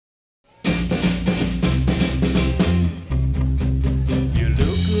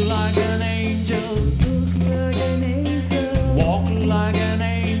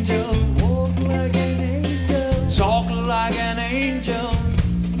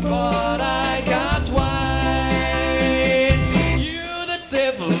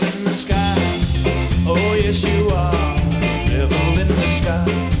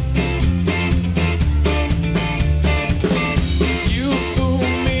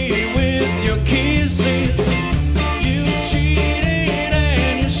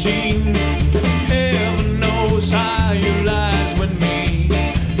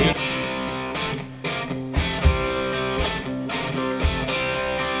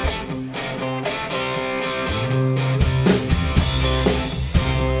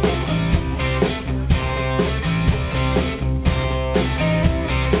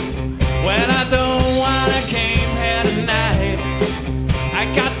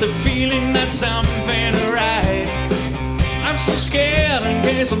the feeling that something ain't right. I'm so scared in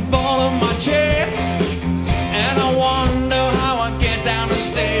case I fall on my chair, and I wonder how I get down the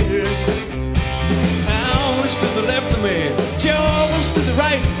stairs. Elvis to the left of me, Joe was to the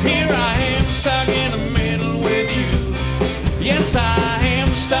right. Here I am stuck in the middle with you. Yes, I am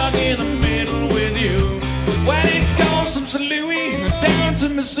stuck in the middle with you. When it goes from St. Louis down to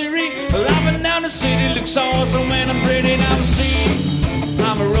Missouri, up and down the city looks awesome when I'm ready now to see.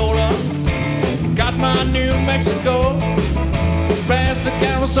 I'm a roller, got my New Mexico. Pass the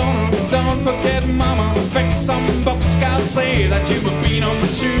Gasolin, don't forget mama. Fix some bucks, gotta say that you would be number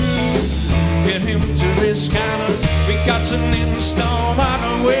 2. Get him to this counter, we got some in the storm,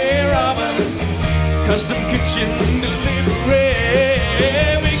 I'm aware of it. Custom kitchen delivery,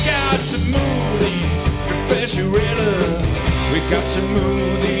 we got to move the refrigerator, we got to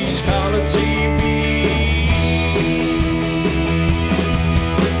move these color TVs.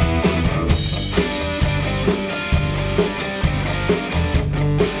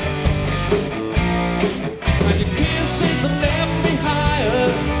 Left me higher,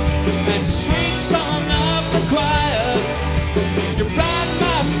 and the sweet song of the choir. You blind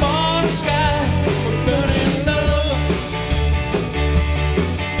my morning sky with burning love.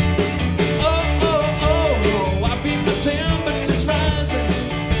 Oh, oh, oh, I feel my temperature's rising.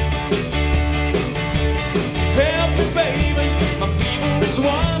 Help me, baby, my fever is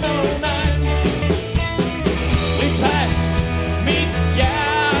 109. We tie me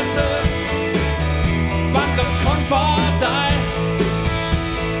together, back up comfort.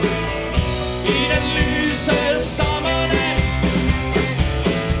 I den lyse sommerdag,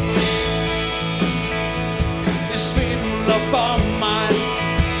 det svindler for mig.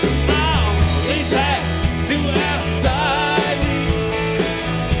 Rita, du er dejlig,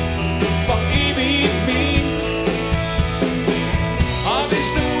 for evigt min. Og hvis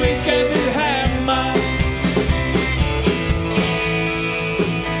du ikke vil have mig,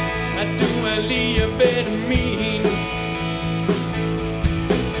 at du alligevel min.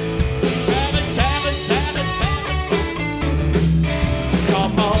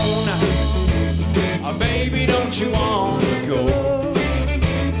 Baby, don't you wanna go?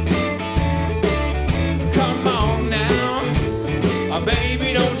 Come on now,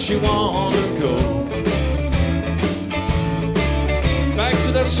 baby, don't you wanna go? Back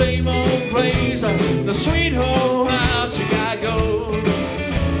to that same old place, the sweet old house you gotta go.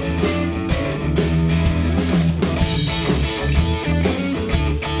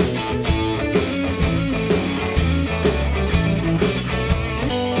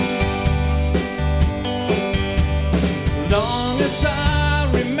 I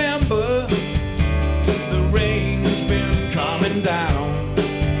remember the rain's been coming down,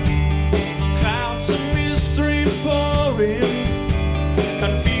 clouds of mystery pouring,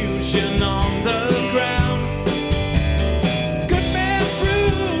 confusion on the ground. Good men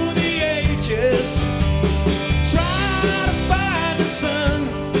through the ages try to find the sun,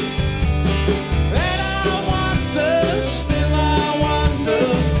 and I wonder, still I wonder,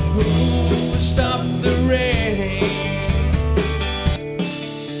 who will stop the rain.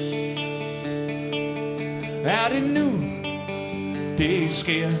 Er det nu, det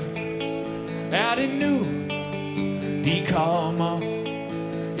sker? Er det nu, de kommer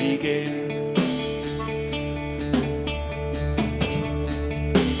igen?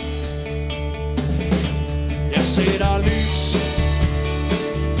 Jeg sætter lys,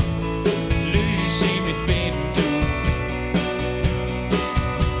 lys i mit vindue,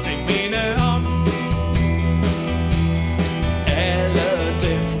 til minde om alle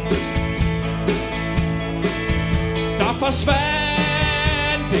dem, der forsvandt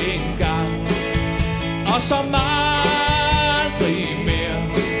engang, og som aldrig mere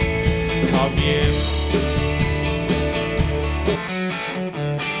kom hjem.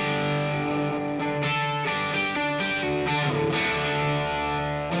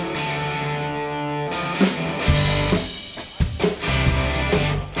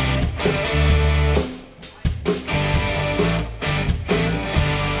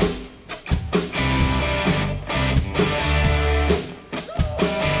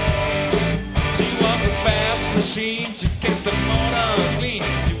 To get the motor clean,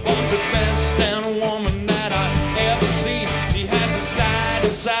 she was the best damn woman that I ever seen. She had the side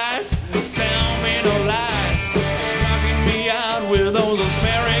eyes, tell me no lies, knocking me out with those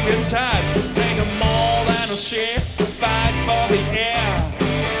American type. Take more than a ship, fight for the air.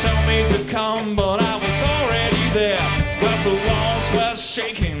 Tell me to come, but I was already there. Cause the walls were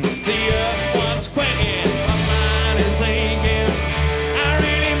shaking, the earth was quaking, my mind is aching. I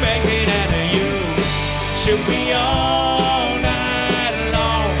really make it out of you. Should be all night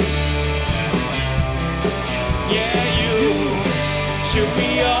long.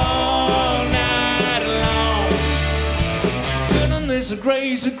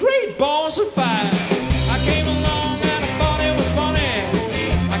 there's a great balls of fire. I came along and I thought it was funny.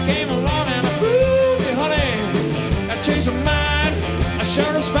 I came along and I proved me, honey. I changed my mind, I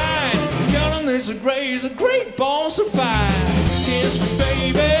sure is fine. Girl, and there's a great balls of fire. Kiss me,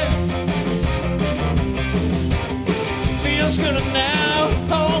 baby. Feels good now,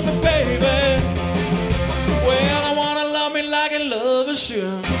 hold me, baby. Well, I wanna love me like a lover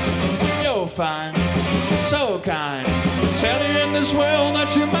should. You're fine, so kind. Tell you in this world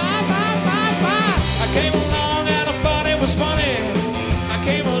that you're mine. I came along and I thought it was funny. I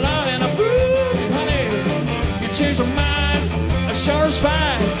came along and I proved it, honey. You changed my mind, I sure is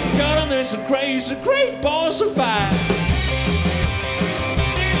fine. God, and there's a great balls of fire.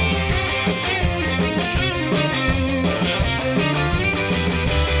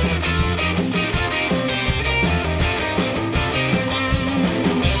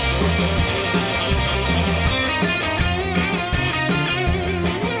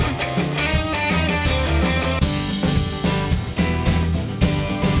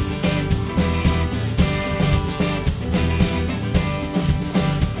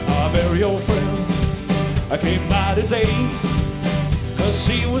 Your friend, I came by today, 'cause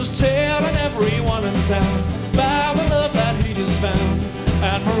he was telling everyone in town about the love that he just found.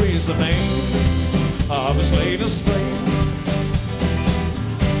 And Marie's the name of his latest flame.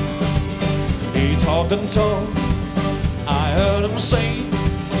 He talked and talked, I heard him say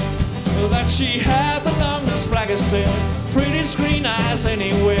that she had the longest, blackest hair, prettiest green eyes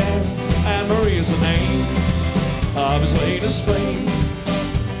anywhere. And Marie's the name of his latest flame.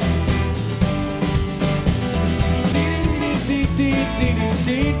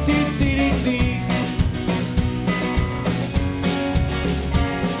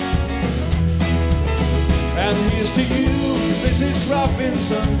 And here's to you, Mrs.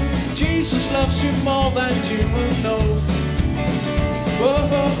 Robinson. Jesus loves you more than you will know. Whoa,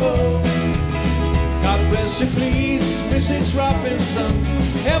 whoa, whoa. God bless you, please, Mrs. Robinson.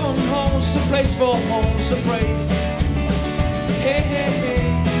 Heaven holds a place for homes to pray. Hey, hey, hey.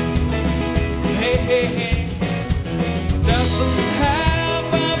 Hey, hey, hey. Doesn't have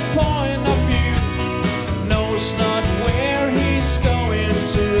a point of view, knows not where he's going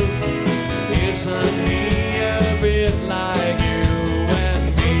to. Isn't he a bit like you and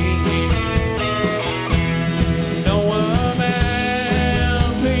me? No, man,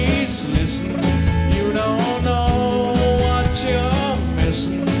 please listen. You don't know what you're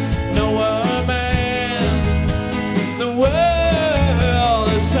missing. No, man, the world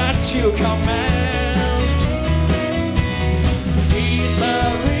is at your command.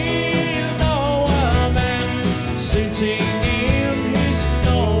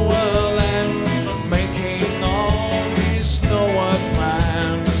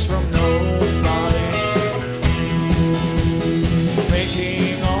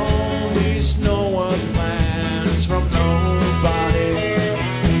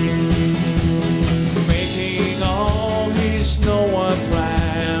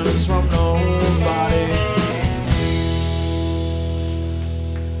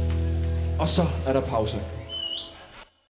 Og så er der pause.